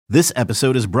This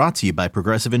episode is brought to you by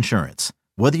Progressive Insurance.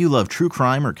 Whether you love true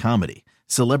crime or comedy,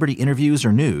 celebrity interviews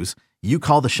or news, you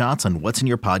call the shots on what's in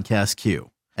your podcast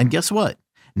queue. And guess what?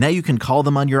 Now you can call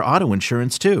them on your auto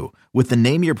insurance too with the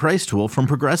Name Your Price tool from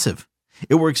Progressive.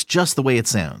 It works just the way it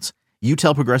sounds. You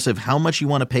tell Progressive how much you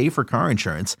want to pay for car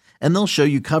insurance, and they'll show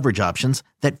you coverage options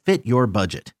that fit your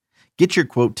budget. Get your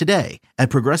quote today at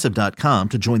Progressive.com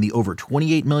to join the over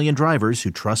 28 million drivers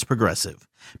who trust Progressive.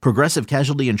 Progressive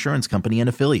Casualty Insurance Company and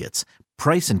Affiliates.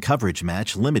 Price and coverage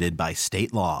match limited by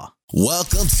state law.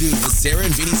 Welcome to the Sarah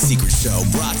and Vinny Secret Show,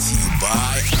 brought to you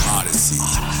by Odyssey.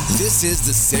 This is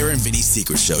the Sarah and Vinny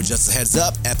Secret Show. Just a heads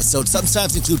up, episodes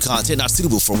sometimes include content not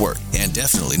suitable for work and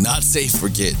definitely not safe for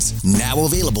kids. Now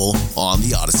available on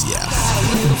the Odyssey app.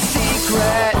 A little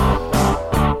secret,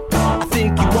 I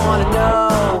think you want to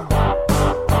know.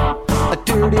 A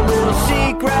dirty little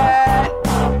secret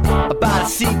about a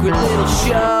secret little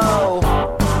show.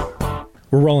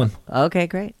 We're rolling. Okay,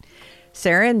 great.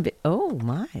 Sarah and oh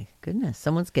my goodness,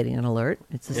 someone's getting an alert.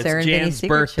 It's the Sarah and Vinny Jan's Secret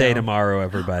birthday Show. tomorrow,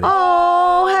 everybody.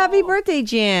 Oh, happy birthday,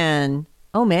 Jan!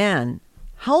 Oh man,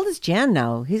 how old is Jan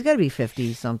now? He's got to be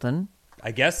 50 something.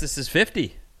 I guess this is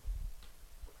 50.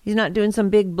 He's not doing some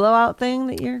big blowout thing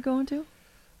that you're going to.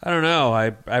 I don't know.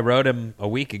 I wrote him a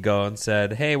week ago and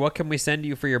said, "Hey, what can we send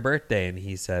you for your birthday?" And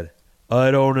he said, "I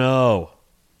don't know."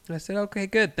 And I said, "Okay,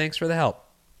 good. Thanks for the help."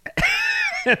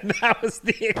 And that was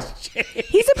the exchange.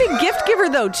 He's a big gift giver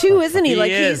though, too, isn't he? He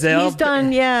like is. he's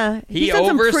done, yeah. He He's done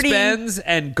some overspends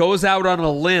and goes out on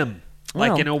a limb,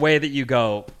 like Wow. in a way that you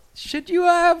go, "Should you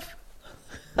have?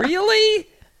 Really?"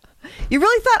 You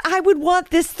really thought I would want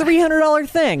this $300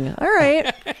 thing? All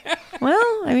right.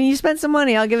 Well, I mean, you spent some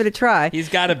money. I'll give it a try. He's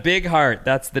got a big heart.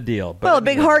 That's the deal. But Well, a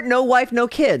big anyway. heart, no wife, no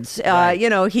kids. Right.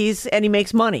 He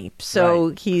makes money, so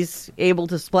Right. he's able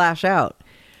to splash out.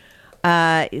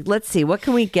 Let's see, what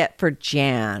can we get for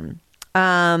Jan?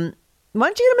 Why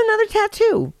don't you get him another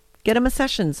tattoo? Get him a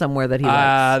session somewhere that he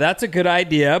likes. That's a good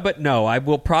idea, but no, I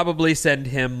will probably send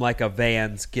him like a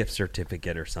Vans gift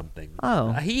certificate or something.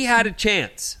 Oh. He had a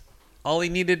chance. All he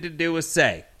needed to do was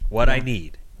say what I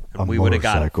need, and we would have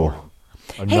got it for him.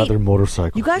 Another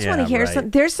motorcycle. You guys want to Yeah, hear right.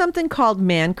 something? There's something called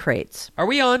man crates. Are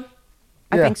we on?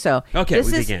 I think so. Okay,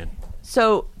 This we is- began.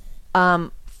 So,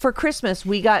 for Christmas,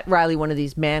 we got Riley one of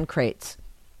these man crates,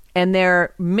 and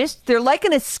they're like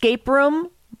an escape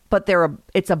room, but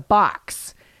it's a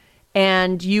box,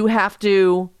 and you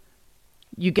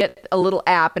get a little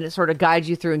app, and it sort of guides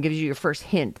you through and gives you your first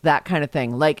hint, that kind of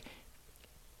thing. Like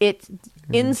it's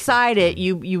inside it.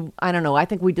 You I don't know. I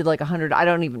think we did like 100. I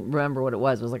don't even remember what it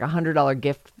was. It was like $100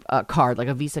 gift card, like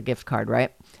a Visa gift card,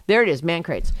 right? There it is, man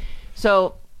crates.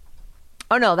 So,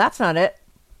 oh no, that's not it.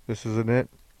 This isn't it?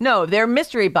 No, they're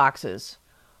mystery boxes.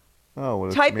 Oh,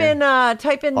 well, Type in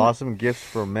awesome gifts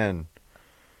for men.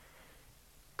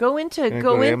 go into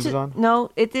Amazon? No,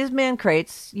 it is man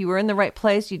crates. You were in the right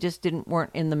place. You just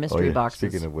weren't in the mystery boxes.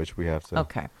 Speaking of which, we have to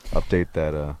Okay. update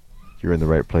that you're in the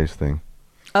right place thing.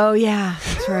 Oh yeah,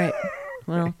 that's right.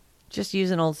 Well, just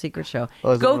use an old secret show.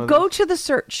 Oh, is it one Go of to the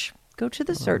search. Go to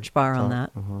the search bar on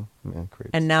that. Man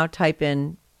crates. And now type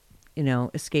in,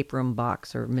 escape room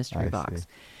box or mystery I box. see.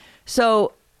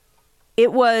 So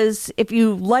it was, if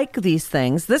you like these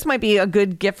things, this might be a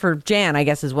good gift for Jan, I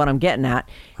guess is what I'm getting at.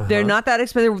 They're not that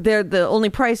expensive. The only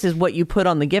price is what you put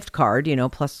on the gift card,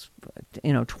 plus,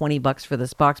 $20 for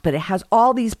this box. But it has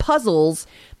all these puzzles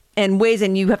and ways,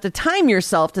 and you have to time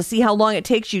yourself to see how long it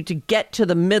takes you to get to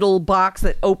the middle box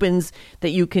that opens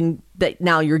that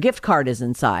now your gift card is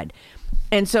inside.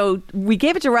 And so we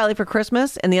gave it to Riley for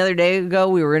Christmas, and the other day ago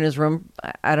we were in his room.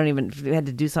 We had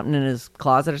to do something in his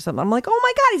closet or something. I'm like, oh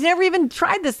my God, he's never even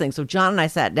tried this thing. So John and I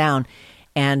sat down,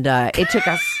 and it took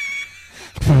us.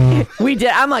 We did.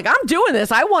 I'm like, I'm doing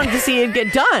this. I wanted to see it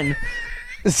get done.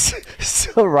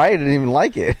 So right, I didn't even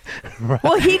like it.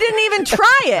 Well, he didn't even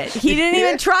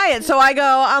try it. So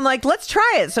I'm like, let's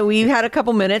try it. So we had a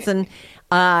couple minutes, and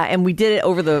we did it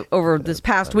over this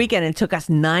past weekend. And it took us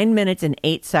 9 minutes and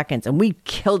 8 seconds, and we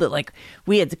killed it. Like,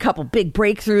 we had a couple big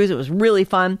breakthroughs. It was really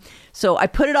fun. So I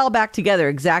put it all back together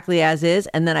exactly as is,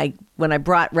 and then when I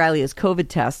brought Riley his COVID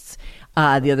tests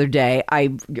the other day,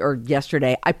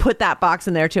 yesterday, I put that box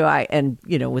in there too.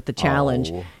 With the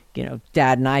challenge. Oh.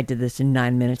 Dad and I did this in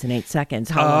 9 minutes and 8 seconds.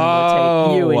 How long will it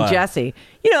take you and Jesse?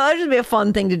 That'd just be a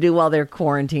fun thing to do while they're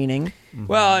quarantining.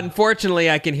 Well, unfortunately,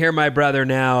 I can hear my brother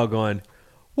now going,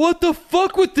 "What the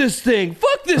fuck with this thing?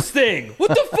 Fuck this thing! What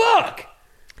the fuck?"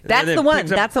 That's then the one.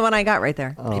 picks up- That's the one I got right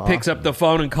there. He picks up the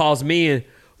phone and calls me and,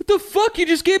 "What the fuck? You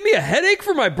just gave me a headache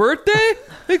for my birthday?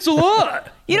 Thanks a lot.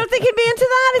 You don't think he'd be into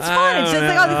that? It's fun. It's just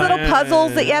like all these little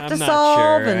puzzles that you have to solve.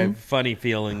 Sure. I have And a funny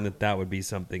feeling that would be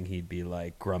something he'd be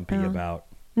like grumpy about.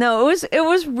 no, it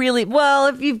was really well.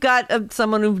 If you've got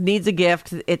someone who needs a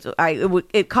gift,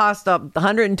 it cost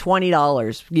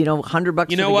 $120. You know, $100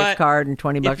 You know for the what? gift card and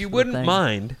 $20. If you for the wouldn't thing.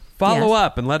 mind, follow Yes.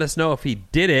 up and let us know if he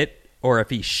did it or if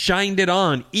he shined it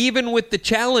on, even with the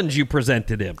challenge you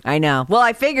presented him. I know. Well,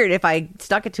 I figured if I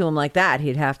stuck it to him like that,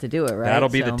 he'd have to do it, right? That'll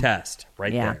be the So, test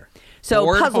right yeah. there. So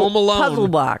Bored Home Alone puzzle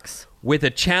box. with a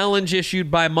challenge issued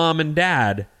by mom and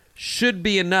dad should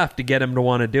be enough to get him to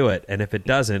want to do it. And if it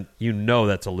doesn't, you know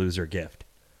that's a loser gift.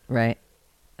 Right.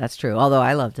 That's true. Although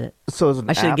I loved it. So is an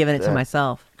I should have app given it to that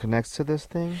myself. Connects to this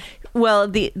thing? Well,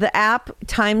 the app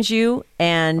times you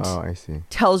and Oh, I see.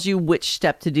 tells you which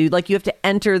step to do. Like you have to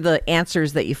enter the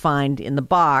answers that you find in the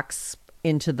box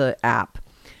into the app.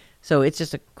 So it's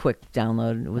just a quick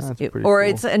download. That's pretty or cool.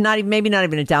 it's maybe not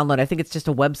even a download. I think it's just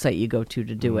a website you go to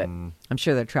do it. I'm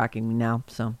sure they're tracking me now,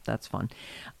 so that's fun.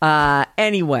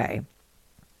 Anyway,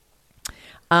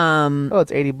 Oh,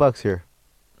 it's $80 here.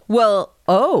 well,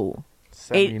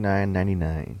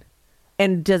 $79.99.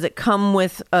 and does it come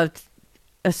with a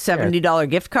 $70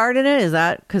 gift card in it? Is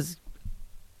that because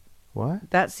What?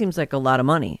 that seems like a lot of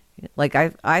money? Like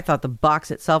I thought the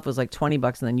box itself was like $20,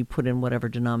 and then you put in whatever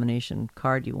denomination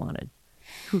card you wanted.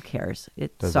 Who cares?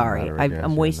 Doesn't Sorry, matter, I guess,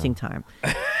 I'm yeah, wasting no. time.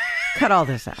 Cut all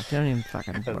this out. Don't even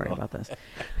fucking worry about this.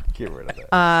 Get rid of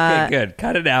that. Okay, good.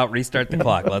 Cut it out. Restart the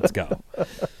clock. Let's go.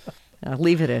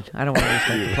 Leave it in. I don't want to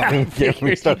restart the clock. Can't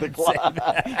restart the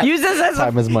clock. Use this as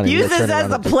Time is money. Use Let's this turn as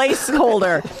it a on.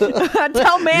 placeholder.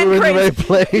 Tell man You're in the crazy. right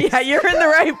place. Yeah, you're in the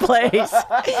right place.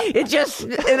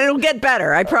 And it'll get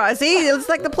better. I promise. See, it's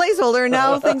like the placeholder, and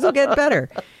now things will get better.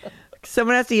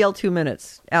 Someone has to yell 2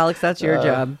 minutes. Alex, that's your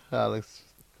job. Alex,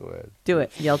 go ahead. Do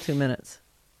it. Yell 2 minutes.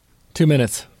 2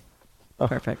 minutes.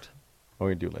 Perfect. Or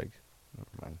we do like, never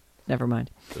mind. Never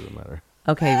mind. Doesn't matter.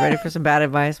 Okay, ready for some bad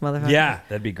advice, motherfucker? Yeah,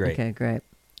 that'd be great. Okay, great.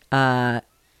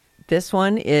 This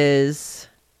one is,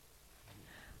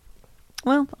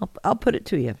 well, I'll put it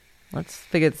to you. Let's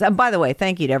figure this out. By the way,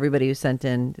 thank you to everybody who sent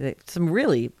in some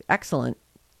really excellent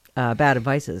bad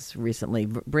advices recently.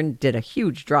 Bryn did a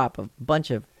huge drop of bunch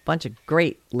of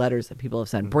great letters that people have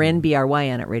sent. Bryn,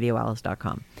 BRYN at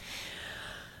radioalice.com.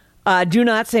 Do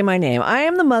not say my name. I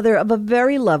am the mother of a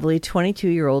very lovely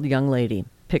 22-year-old young lady.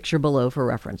 Picture below for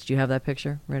reference. Do you have that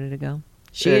picture ready to go?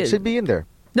 It should be in there.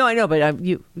 No, I know, but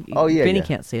Oh, yeah, Vinny yeah.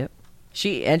 can't see it.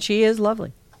 She is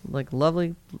lovely, like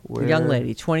lovely young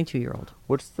lady, 22-year-old.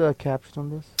 What's the caption on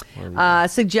this? Or the-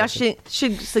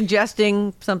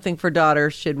 Suggesting something for daughter.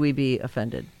 Should we be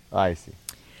offended? I see.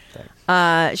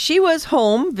 Thanks. She was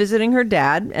home visiting her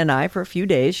dad and I for a few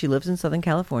days. She lives in Southern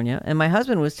California, and my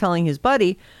husband was telling his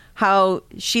buddy how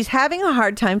she's having a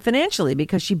hard time financially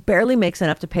because she barely makes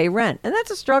enough to pay rent, and that's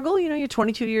a struggle. You know, you're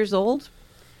 22 years old.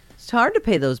 It's hard to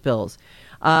pay those bills.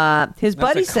 His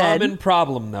buddy That's a said, common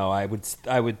problem, though. I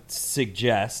would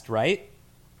suggest, right?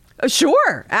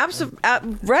 "Sure, absolutely,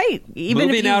 right." Even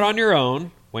Moving if you, out on your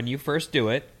own when you first do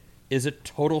it is a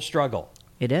total struggle.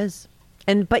 it is,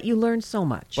 but you learn so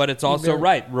much. But it's You also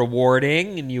really-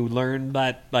 rewarding, and you learn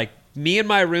that, like, me and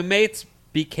my roommates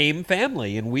became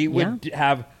family, and we would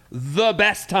have the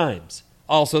best times.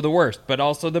 Also the worst, but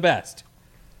also the best.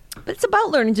 But it's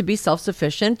about learning to be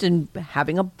self-sufficient and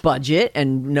having a budget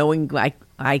and knowing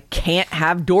I can't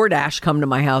have DoorDash come to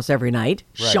my house every night,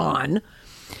 Right. Sean.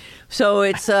 So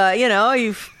it's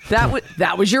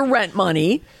that was your rent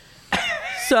money.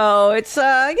 So it's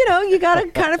you got to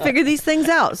kind of figure these things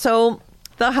out. So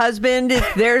the husband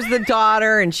there's the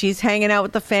daughter, and she's hanging out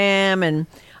with the fam, and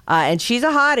she's a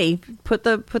hottie. Go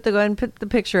ahead and put the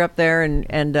picture up there, and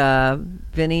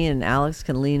Vinny and Alex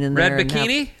can lean in there. Red and have-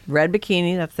 bikini? red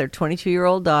bikini. That's their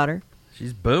 22-year-old daughter.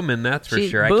 She's booming, that's for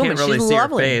She's sure. booming. I can't really She's see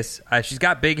lovely. her face. She's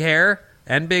got big hair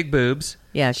and big boobs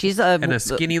Yeah, she's and a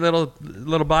skinny little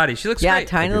body. She looks great.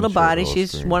 tiny I little can show body. the whole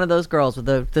She's screen. one of those girls with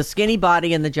the skinny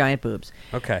body and the giant boobs.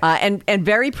 Okay. And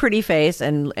very pretty face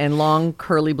and long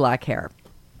curly black hair.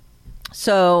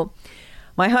 So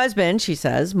my husband, she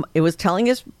says, it was telling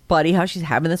his buddy how she's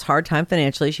having this hard time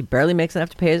financially. She barely makes enough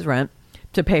to pay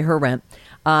her rent.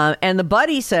 And the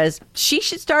buddy says she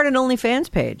should start an OnlyFans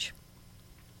page.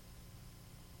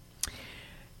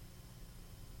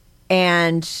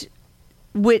 And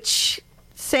which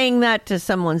saying that to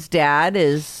someone's dad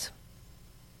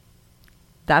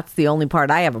that's the only part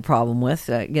I have a problem with.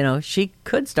 She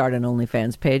could start an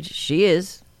OnlyFans page. She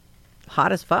is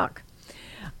hot as fuck.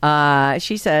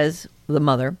 She says, the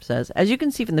mother says, as you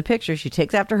can see from the picture, she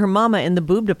takes after her mama in the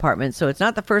boob department, so it's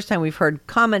not the first time we've heard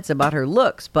comments about her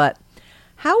looks, but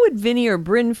how would Vinny or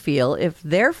Bryn feel if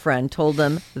their friend told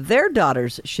them their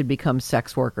daughters should become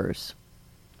sex workers?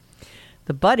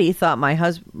 The buddy thought my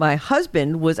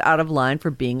husband was out of line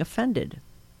for being offended.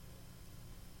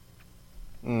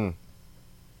 Well,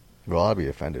 I'd be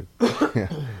offended. Yeah.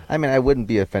 I mean, I wouldn't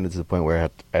be offended to the point where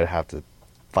I'd have to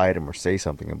fight him or say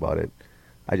something about it.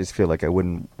 I just feel like I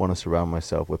wouldn't want to surround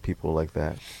myself with people like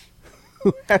that.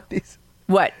 Who have these?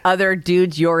 What, other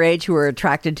dudes your age who are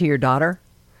attracted to your daughter?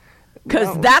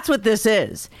 Because that's what this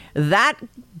is. That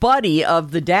buddy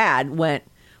of the dad went,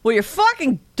 well, your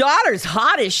fucking daughter's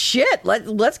hot as shit.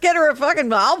 Let's get her a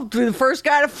fucking, I'll be the first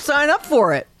guy to sign up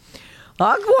for it.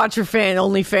 I'll go watch her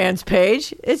OnlyFans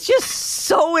page. It's just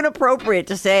so inappropriate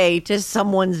to say to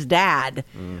someone's dad.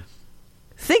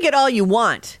 Think it all you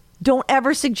want. Don't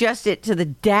ever suggest it to the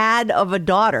dad of a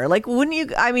daughter. Like, wouldn't you?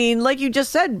 I mean, like you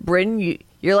just said, Bryn,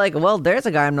 you're like, well, there's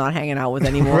a guy I'm not hanging out with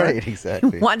anymore. Right,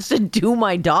 exactly. He wants to do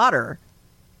my daughter.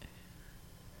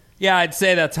 Yeah, I'd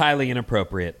say that's highly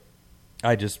inappropriate.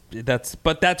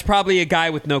 But that's probably a guy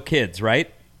with no kids,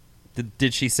 right?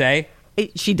 Did she say?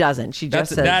 She doesn't. She just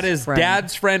says that is friend.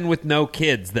 Dad's friend with no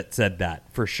kids that said that,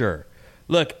 for sure.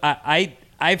 Look,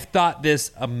 I've thought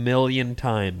this a million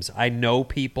times. I know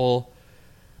people.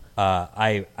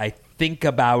 I think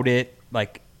about it.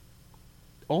 Like,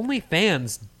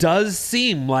 OnlyFans does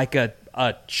seem like a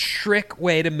trick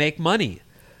way to make money.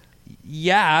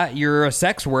 Yeah, you're a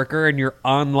sex worker and you're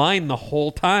online the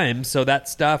whole time, so that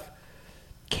stuff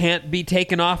can't be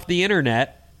taken off the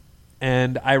internet.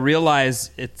 And I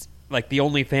realize it's like the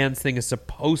OnlyFans thing is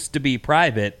supposed to be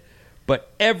private, but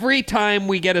every time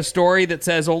we get a story that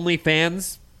says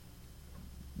OnlyFans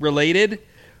related,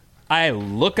 I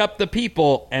look up the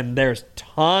people and there's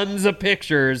tons of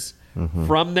pictures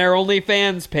from their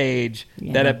OnlyFans page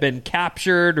that have been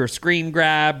captured or screen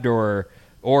grabbed or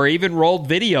even rolled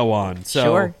video on. So,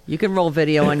 sure, you can roll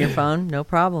video on your phone, no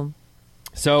problem.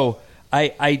 So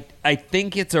I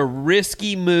think it's a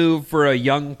risky move for a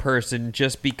young person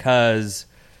just because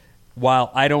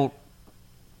while I don't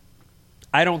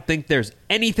think there's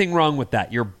anything wrong with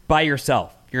that. You're by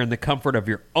yourself. You're in the comfort of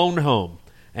your own home.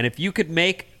 And if you could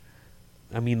make,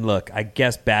 I mean, look, I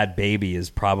guess Bad Baby is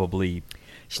probably...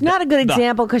 She's not a good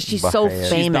example because she's so famous.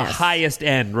 She's the highest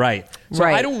end, right. So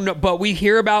I don't know, but we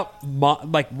hear about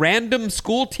like random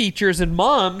school teachers and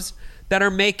moms that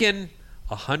are making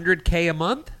 $100K a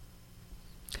month.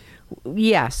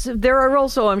 Yes, there are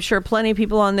also, I'm sure, plenty of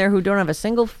people on there who don't have a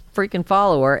single freaking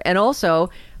follower. And also,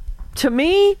 to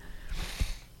me,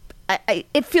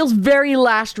 it feels very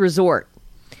last resort.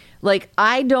 Like,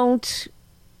 I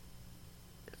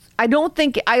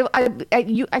think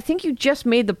I think you just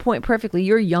made the point perfectly.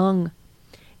 You're young,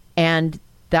 and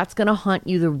that's going to haunt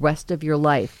you the rest of your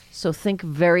life. So think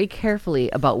very carefully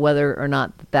about whether or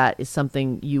not that is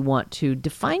something you want to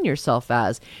define yourself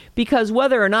as. Because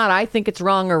whether or not I think it's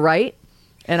wrong or right,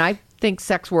 and I think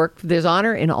sex work, there's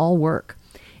honor in all work.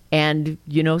 And,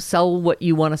 sell what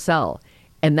you want to sell.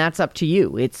 And that's up to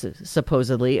you. It's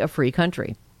supposedly a free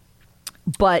country.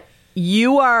 But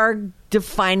you are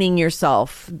defining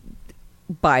yourself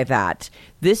by that.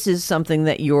 This is something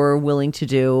that you're willing to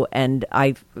do, and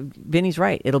Vinny's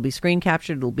right. It'll be screen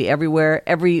captured. It'll be everywhere.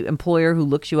 Every employer who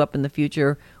looks you up in the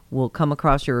future will come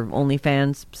across your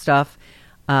OnlyFans stuff.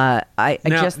 I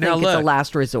just think it's a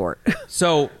last resort.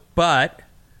 But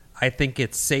I think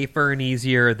it's safer and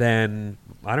easier than,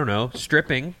 I don't know,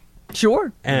 stripping.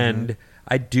 Sure. And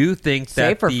I do think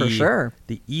that safer for sure.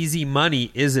 The easy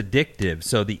money is addictive.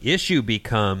 So the issue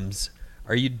becomes,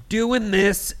 are you doing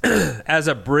this as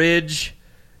a bridge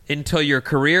until your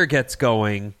career gets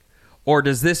going? Or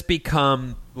does this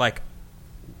become like,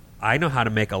 I know how to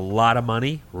make a lot of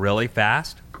money really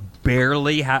fast.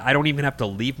 I don't even have to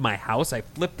leave my house. I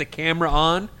flip the camera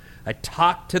on. I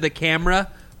talk to the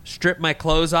camera, strip my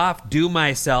clothes off, do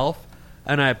myself.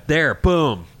 And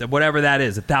boom, whatever that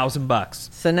is,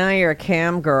 $1,000. So now you're a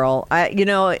cam girl.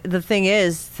 The thing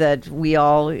is that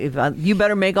you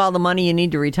better make all the money you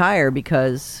need to retire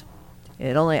because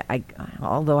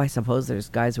although I suppose there's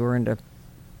guys who are into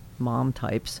mom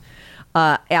types.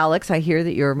 Alex, I hear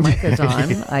that your mic is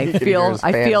on. I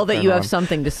feel that you have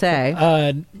something to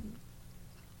say.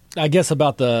 I guess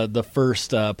about the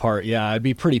first part, yeah, I'd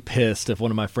be pretty pissed if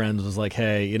one of my friends was like,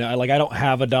 hey, I don't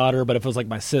have a daughter, but if it was like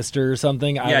my sister or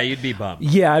something. You'd be bummed.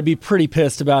 Yeah, I'd be pretty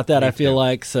pissed about that, I feel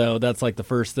like. So that's like the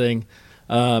first thing.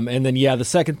 And then, the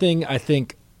second thing, I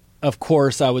think, of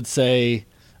course, I would say,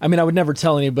 I would never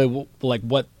tell anybody like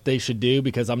what they should do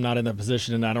because I'm not in that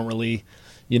position and I don't really,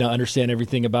 understand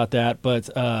everything about that. But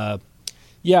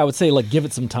I would say like give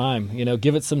it some time.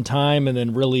 Give it some time and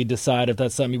then really decide if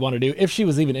that's something you want to do. If she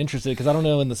was even interested, because I don't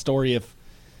know in the story if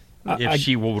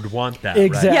she would want that.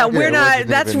 Exactly. Right? Yeah, we're it not. wasn't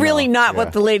That's even, really no. not Yeah.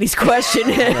 what the lady's question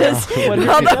is. What did you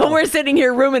Although know? we're sitting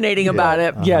here ruminating about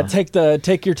it. Yeah,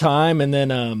 take your time, and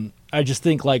then I just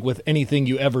think like with anything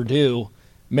you ever do,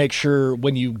 make sure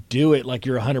when you do it, like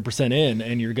you're 100% in,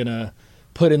 and you're gonna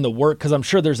put in the work, because I'm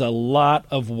sure there's a lot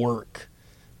of work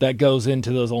that goes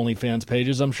into those OnlyFans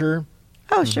pages. I'm sure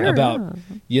Oh, sure. about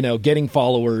getting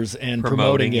followers and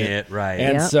promoting it, right?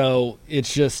 And Yeah. so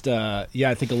it's just I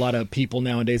think a lot of people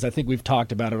nowadays, I think we've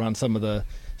talked about it on some of the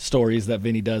stories that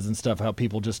Vinny does and stuff, how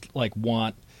people just like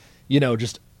want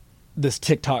just this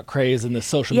TikTok craze and this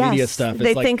social media stuff. They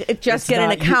It's like, think just it's get an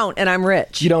not- account and I'm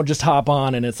rich. You don't just hop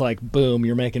on and it's like boom,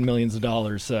 you're making millions of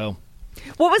dollars. So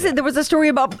What was it? There was a story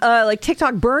about like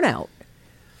TikTok burnout.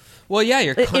 Well, yeah,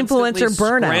 you're constantly Influencer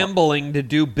burnout. scrambling to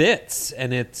do bits,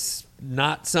 and it's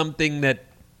not something that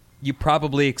you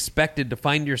probably expected to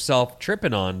find yourself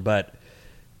tripping on. But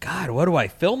God, what do I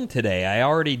film today? I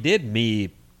already did me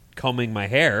combing my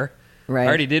hair. Right. I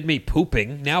already did me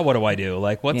pooping. Now what do I do?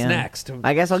 Like, what's Yeah. next?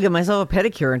 I guess I'll give myself a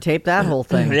pedicure and tape that whole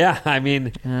thing. Yeah, I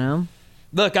mean, You know?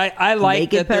 look, I like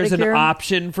Naked that there's an pedicure?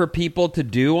 option for people to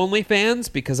do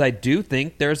OnlyFans, because I do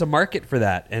think there's a market for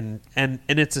that, and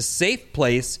it's a safe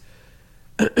place.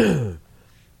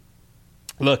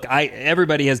 Look,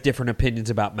 everybody has different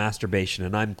opinions about masturbation,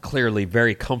 and I'm clearly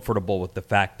very comfortable with the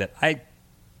fact that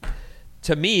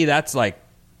to me, that's like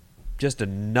just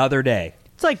another day.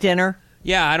 It's like dinner.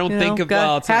 Yeah, I don't think of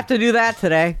it's have like, to do that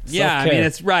today. yeah, I Self-care. mean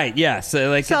it's right. Yes,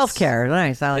 like Self-care.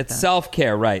 Nice. I like It's that.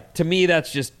 self-care, right? To me,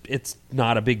 that's just it's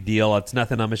not a big deal. It's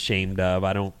nothing I'm ashamed of.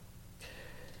 I don't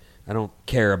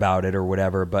care about it or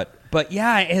whatever. But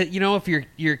yeah, if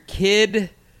your kid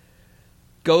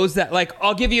goes that, like,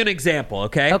 I'll give you an example,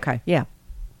 okay? Okay. Yeah.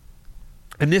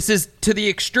 And this is to the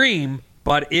extreme,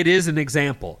 but it is an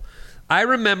example. I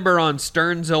remember on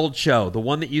Stern's old show, the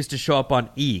one that used to show up on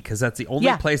E, because that's the only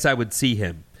Yeah. place I would see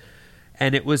him.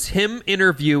 And it was him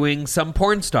interviewing some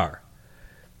porn star.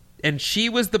 And she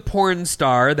was the porn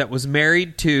star that was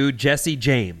married to Jesse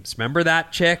James. Remember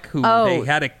that chick who Oh. they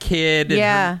had a kid? And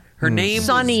Yeah. her name was-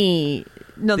 Sonny.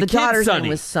 No, the kid's daughter's Sonny. name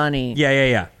was Sonny.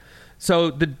 Yeah.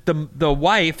 So the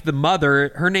wife, the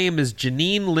mother, her name is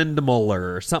Janine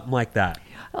Lindemuller or something like that.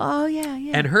 Oh, yeah.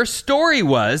 And her story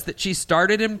was that she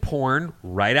started in porn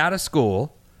right out of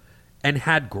school and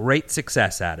had great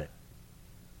success at it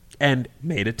and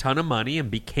made a ton of money and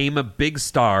became a big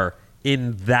star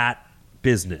in that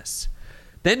business.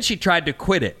 Then she tried to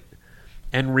quit it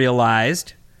and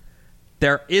realized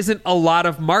there isn't a lot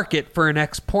of market for an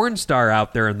ex-porn star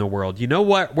out there in the world. You know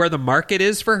where the market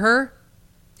is for her?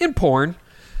 In porn.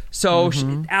 So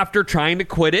after trying to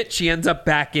quit it, she ends up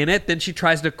back in it. Then she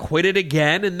tries to quit it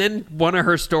again. And then one of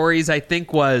her stories, I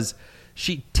think, was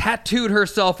she tattooed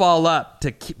herself all up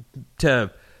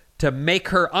to make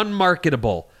her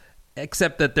unmarketable,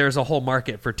 except that there's a whole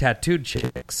market for tattooed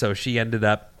chicks. So she ended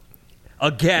up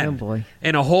again Oh, boy.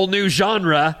 in a whole new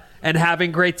genre and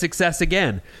having great success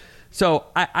again. So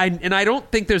I don't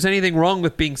think there's anything wrong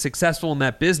with being successful in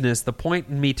that business. The point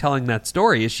in me telling that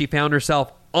story is she found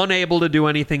herself unable to do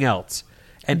anything else.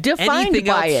 And Defined anything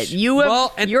by else,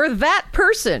 it. You're that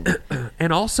person.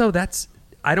 and also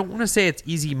I don't want to say it's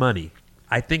easy money.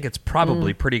 I think it's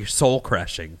probably pretty soul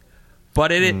crushing,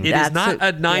 but it is That's not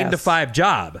a 9 to yes. 5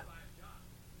 job.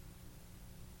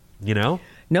 You know?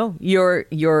 No, you're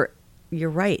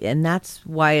right, and that's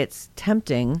why it's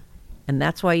tempting, and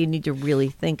that's why you need to really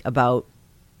think about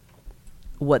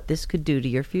what this could do to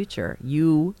your future.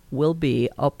 You will be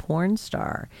a porn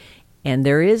star, and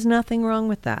there is nothing wrong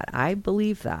with that. I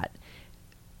believe that.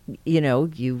 You know,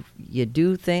 you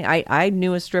do think. I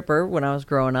knew a stripper when I was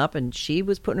growing up, and she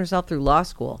was putting herself through law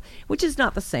school, which is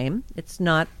not the same. It's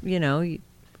not,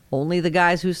 only the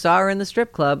guys who saw her in the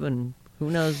strip club, and who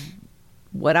knows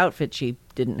what outfit she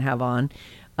didn't have on.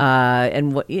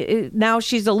 Now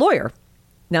she's a lawyer.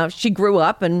 Now she grew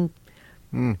up, and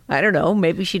I don't know,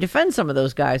 maybe she defends some of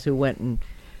those guys who went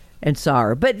and saw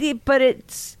her. But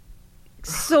it's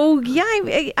so,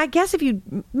 yeah, I guess if you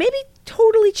maybe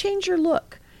totally change your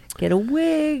look, get a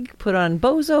wig, put on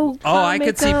bozo Oh, I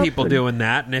could see makeup, people and- doing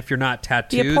that, and if you're not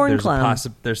tattooed, porn there's clown.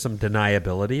 there's some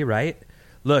deniability, right?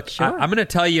 Look, Sure. I'm going to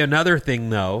tell you another thing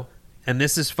though, and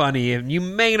this is funny, and you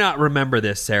may not remember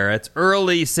this, Sarah. It's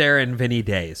early Sarah and Vinny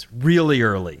days, really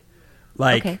early,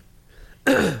 like Okay.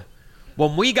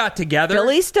 when we got together.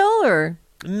 Philly still, or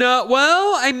No,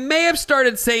 well, I may have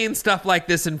started saying stuff like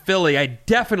this in Philly. I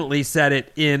definitely said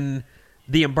it in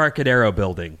the Embarcadero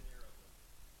building.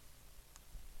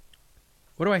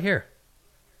 What do I hear?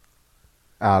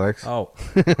 Alex. Oh,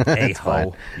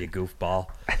 a-ho, you goofball.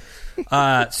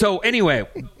 So anyway,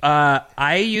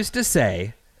 I used to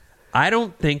say, I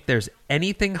don't think there's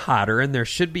anything hotter, and there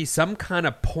should be some kind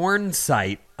of porn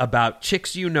site about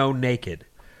chicks you know naked.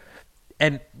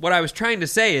 And what I was trying to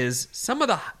say is some of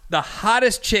the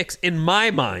hottest chicks in my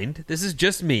mind, this is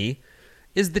just me,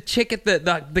 is the chick at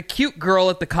the cute girl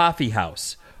at the coffee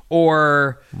house.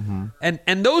 Or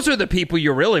and those are the people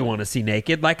you really want to see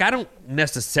naked. Like, I don't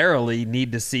necessarily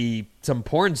need to see some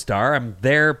porn star. I'm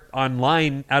there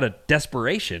online out of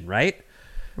desperation, right?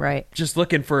 Right. Just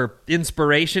looking for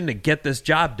inspiration to get this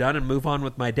job done and move on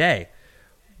with my day.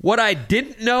 What I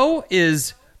didn't know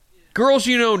is girls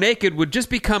you know naked would just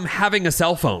become having a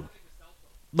cell phone.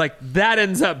 Like, that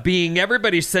ends up being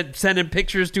everybody sending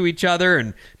pictures to each other,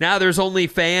 and now there's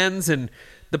OnlyFans, and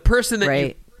the person that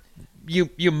Right.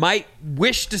 you might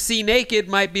wish to see naked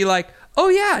might be like, oh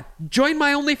yeah, join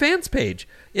my OnlyFans page.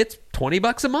 It's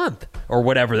 $20 a month or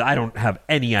whatever. I don't have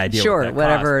any idea. Sure, what that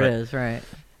whatever costs, it is, right.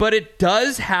 But it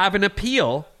does have an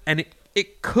appeal, and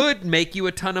it could make you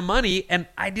a ton of money. And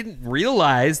I didn't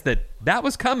realize that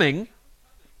was coming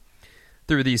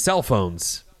through these cell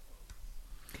phones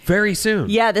very soon.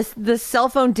 Yeah, the cell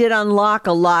phone did unlock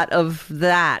a lot of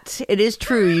that. It is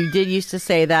true. You did used to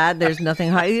say that. There's nothing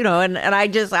high, and I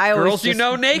always Girls you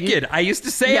know naked. I used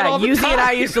to say it all the Yuzi time. and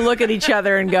I used to look at each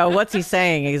other and go, "What's he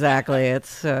saying exactly?"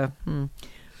 It's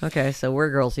okay. So we're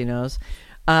girls he knows,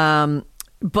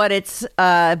 but it's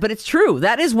true.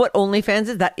 That is what OnlyFans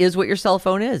is. That is what your cell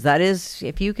phone is. That is,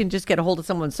 if you can just get a hold of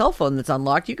someone's cell phone that's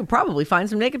unlocked, you can probably find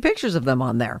some naked pictures of them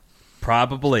on there.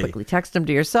 Probably. Quickly text them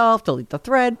to yourself, delete the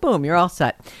thread, boom, you're all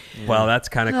set. Well, that's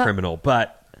kind of criminal.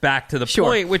 But back to the Sure.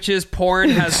 point, which is porn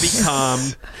has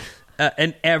become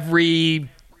an every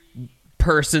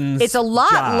person's It's a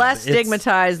lot job. less It's-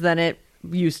 stigmatized than it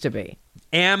used to be.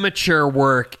 Amateur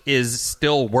work is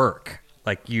still work.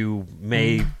 Like, you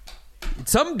may...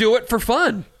 Some do it for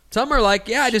fun. Some are like,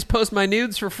 yeah, I just post my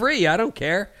nudes for free. I don't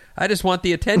care. I just want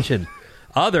the attention.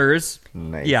 Others,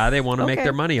 Nice. yeah, they want to make Okay.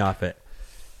 their money off it.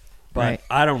 But Right.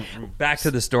 I don't. Back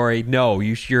to the story. No,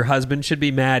 your husband should be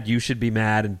mad. You should be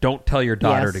mad, and don't tell your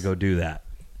daughter Yes. to go do that.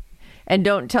 And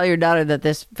don't tell your daughter that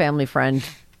this family friend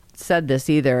said this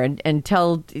either. And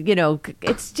tell,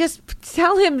 it's just,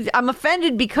 tell him, I'm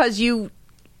offended because you're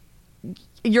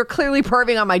clearly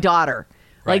perving on my daughter.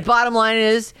 Like, Right. bottom line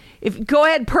is, go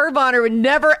ahead, perv on her, and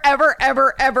never, ever,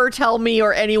 ever, ever tell me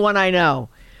or anyone I know.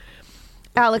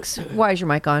 Alex, why is your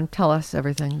mic on? Tell us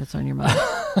everything that's on your mind.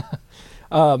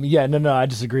 Yeah, no, I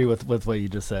disagree with what you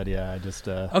just said. Yeah, I just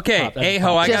Okay, popped-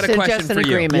 Aho, I got a question just an for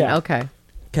you. agreement. Yeah. Okay.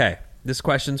 Okay, this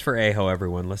question's for Aho.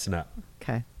 Everyone, listen up.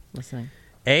 Okay. Listening.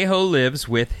 Aho lives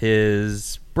with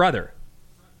his brother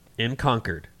in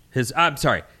Concord.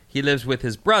 He lives with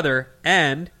his brother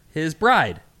and his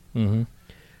bride. Mm-hmm.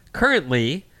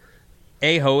 Currently,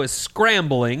 Aho is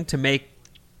scrambling to make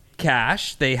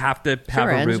cash. They have to have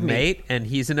a ends roommate, and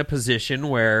he's in a position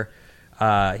where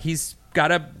he's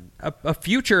got a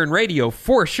future in radio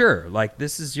for sure. Like,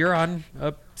 you're on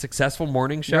a successful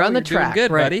morning show. You're on the doing track,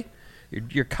 good, right. buddy.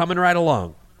 You're coming right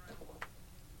along.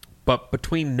 But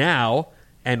between now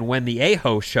and when the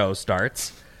Aho show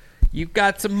starts, you've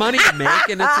got some money to make,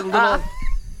 and it's a little...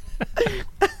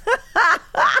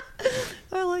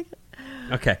 I like it.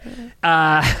 Okay.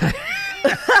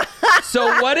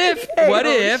 So what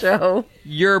if Show.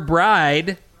 your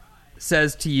bride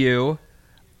says to you,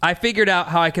 I figured out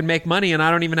how I can make money and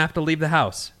I don't even have to leave the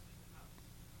house?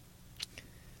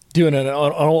 Doing an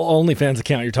OnlyFans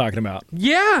account you're talking about,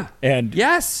 Yeah. and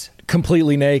Yes.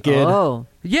 completely naked. Oh.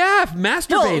 Yeah.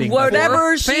 Masturbating. No,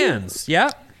 whatever for she- fans. Yeah.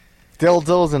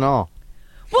 Dildos and all.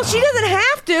 Well, she doesn't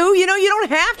have to. You don't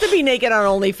have to be naked on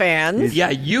OnlyFans.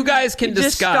 Yeah. You guys can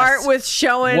Just discuss start with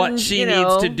showing what she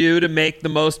needs to do to make the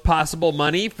most possible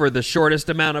money for the shortest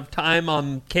amount of time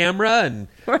on camera. And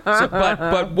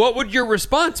but what would your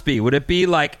response be? Would it be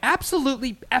like,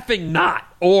 absolutely effing not?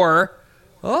 Or,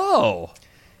 oh,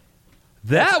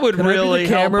 that would Can I be the really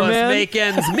help us cameraman? make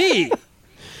ends meet?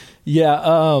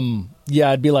 Yeah,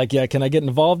 I'd be like, yeah, can I get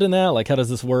involved in that? Like, how does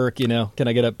this work? Can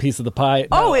I get a piece of the pie?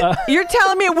 Oh, No, you're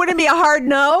telling me it wouldn't be a hard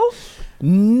no?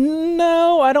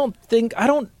 no, I don't think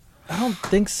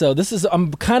so.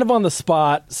 I'm kind of on the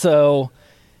spot, so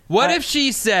What if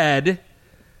she said,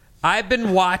 I've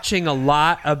been watching a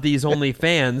lot of these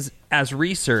OnlyFans as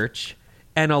research,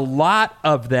 and a lot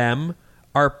of them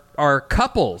are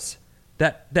couples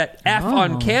that F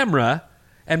on camera,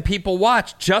 and people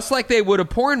watch just like they would a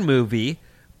porn movie,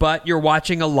 but you're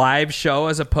watching a live show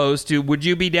as opposed to, would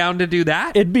you be down to do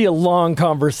that? It'd be a long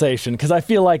conversation because I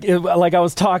feel like, like I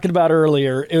was talking about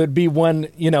earlier, it would be when,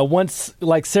 once,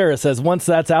 like Sarah says, once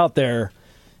that's out there,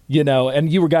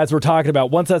 and you guys were talking about,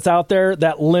 once that's out there,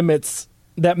 that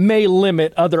may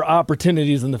limit other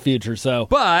opportunities in the future. So,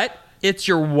 but it's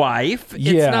your wife.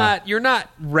 Yeah. You're not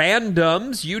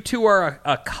randoms. You two are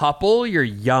a couple. You're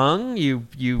young.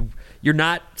 You're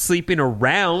not sleeping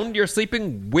around. You're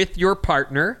sleeping with your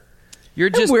partner.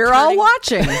 You're just we're all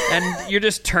watching. And you're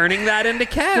just turning that into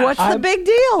cash. What's the big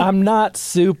deal? I'm not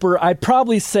super. I'd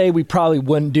probably say we probably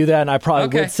wouldn't do that, and I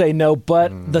probably would say no.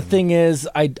 But the thing is,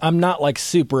 I'm not like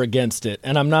super against it,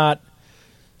 and I'm not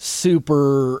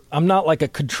like a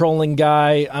controlling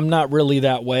guy. I'm not really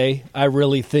that way. I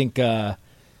really think, I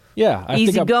think I'm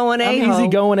easygoing a-ho. I'm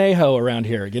easygoing a-ho around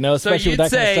here, especially with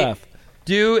that kind of stuff.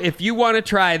 If you want to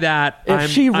try that, if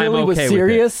she really was okay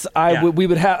serious, with it. we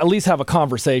would at least have a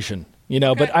conversation,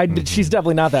 But she's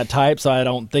definitely not that type, so I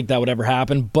don't think that would ever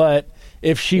happen. But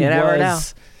if she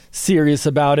was serious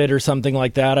about it or something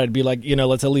like that, I'd be like,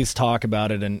 let's at least talk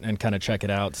about it and kind of check it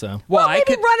out. So, well, maybe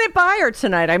run it by her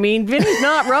tonight. I mean, Vinny's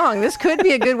not wrong. This could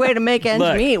be a good way to make ends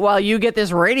meet while you get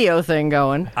this radio thing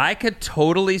going. I could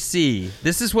totally see.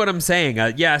 This is what I'm saying.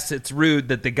 Yes, it's rude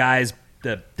that the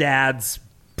dad's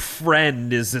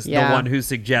friend is the one who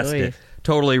suggested.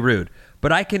 Totally rude.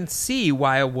 But I can see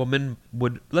why a woman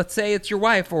would, let's say it's your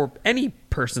wife or any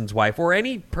person's wife or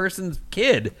any person's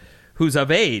kid who's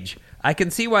of age. I can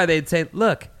see why they'd say,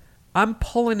 look, I'm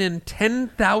pulling in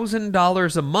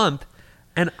 $10,000 a month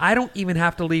and I don't even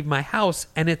have to leave my house,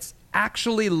 and it's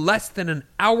actually less than an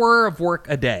hour of work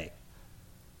a day.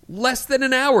 Less than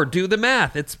an hour. Do the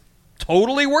math. It's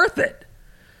totally worth it.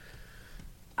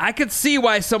 I could see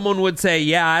why someone would say,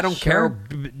 yeah, I don't care.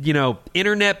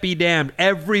 Internet be damned.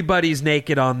 Everybody's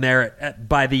naked on there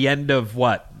by the end of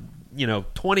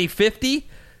 2050?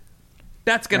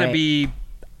 That's going to be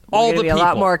all the people. A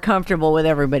lot more comfortable with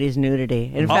everybody's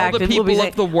nudity. In fact, the people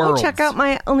of the world. Check out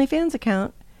my OnlyFans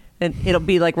account. And it'll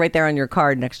be like right there on your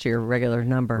card next to your regular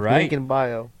number. Right. Link in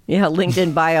bio. Yeah,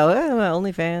 LinkedIn bio.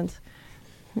 OnlyFans.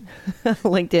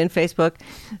 LinkedIn, Facebook,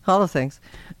 all the things.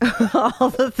 All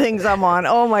the things I'm on.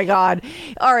 Oh my God.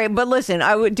 All right, but listen,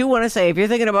 I do want to say, if you're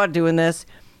thinking about doing this,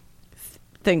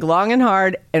 think long and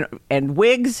hard, and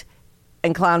wigs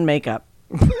and clown makeup.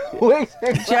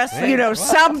 Just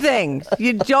something.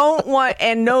 You don't want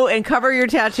and cover your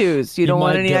tattoos. You don't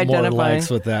want any identifying. More likes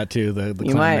with that too. The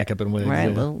clown makeup and wigs. Right,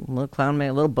 yeah. little clown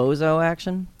makeup, little bozo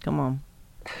action. Come on,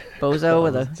 bozo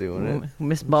with a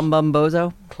Miss Bum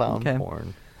Bozo. Clown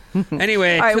porn.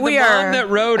 Anyway, right, to the mom that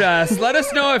wrote us, let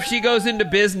us know if she goes into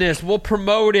business. We'll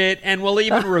promote it, and we'll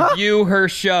even review her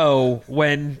show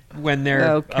when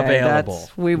they're available.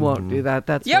 We won't do that.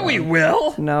 That's we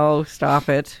will. No, stop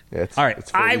it. All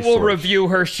right, I will review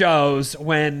her shows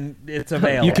when it's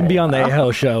available. You can be on the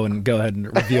A-Ho show and go ahead and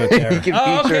review it there. You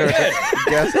can feature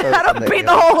guest host. That'll be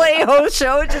the whole A-Ho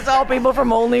show. It's just all people from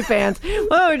OnlyFans.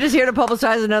 Well, we're just here to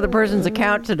publicize another person's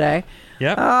account today.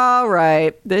 Yep. All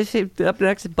right. Up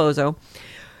next is Bozo.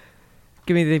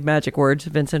 Give me the magic words,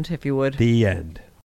 Vincent, if you would. The end.